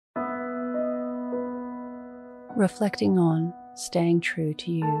Reflecting on staying true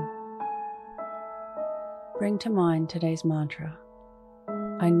to you. Bring to mind today's mantra: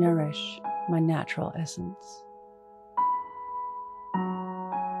 I nourish my natural essence.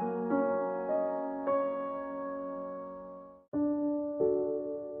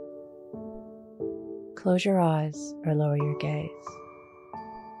 Close your eyes or lower your gaze.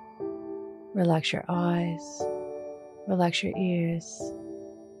 Relax your eyes, relax your ears,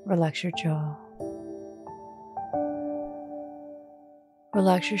 relax your jaw.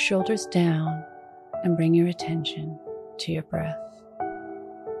 Relax your shoulders down and bring your attention to your breath.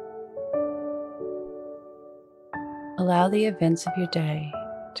 Allow the events of your day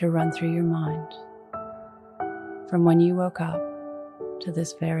to run through your mind, from when you woke up to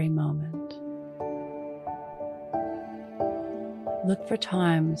this very moment. Look for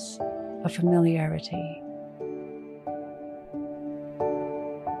times of familiarity.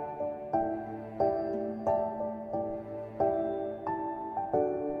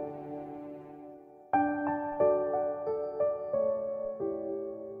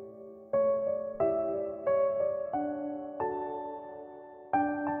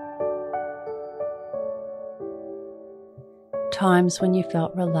 Times when you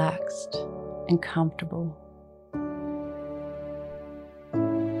felt relaxed and comfortable.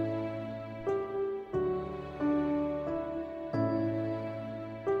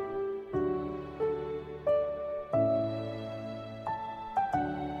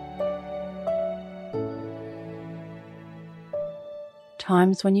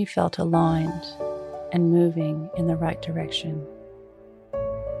 Times when you felt aligned and moving in the right direction.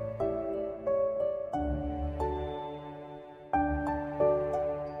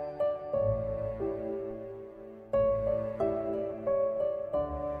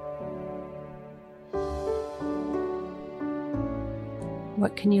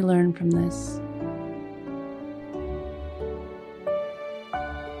 What can you learn from this?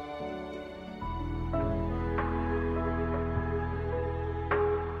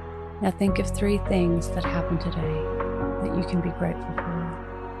 Now think of 3 things that happened today that you can be grateful for.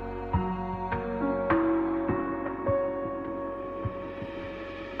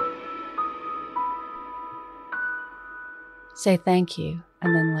 Say thank you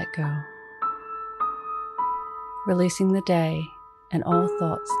and then let go, releasing the day and all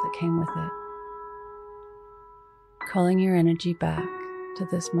thoughts that came with it. Calling your energy back to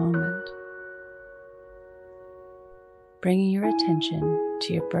this moment. Bringing your attention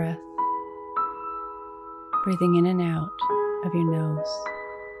to your breath. Breathing in and out of your nose.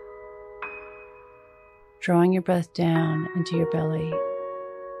 Drawing your breath down into your belly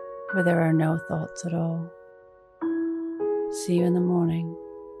where there are no thoughts at all. See you in the morning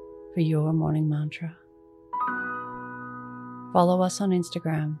for your morning mantra. Follow us on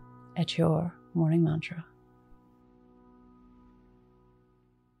Instagram at Your Morning Mantra.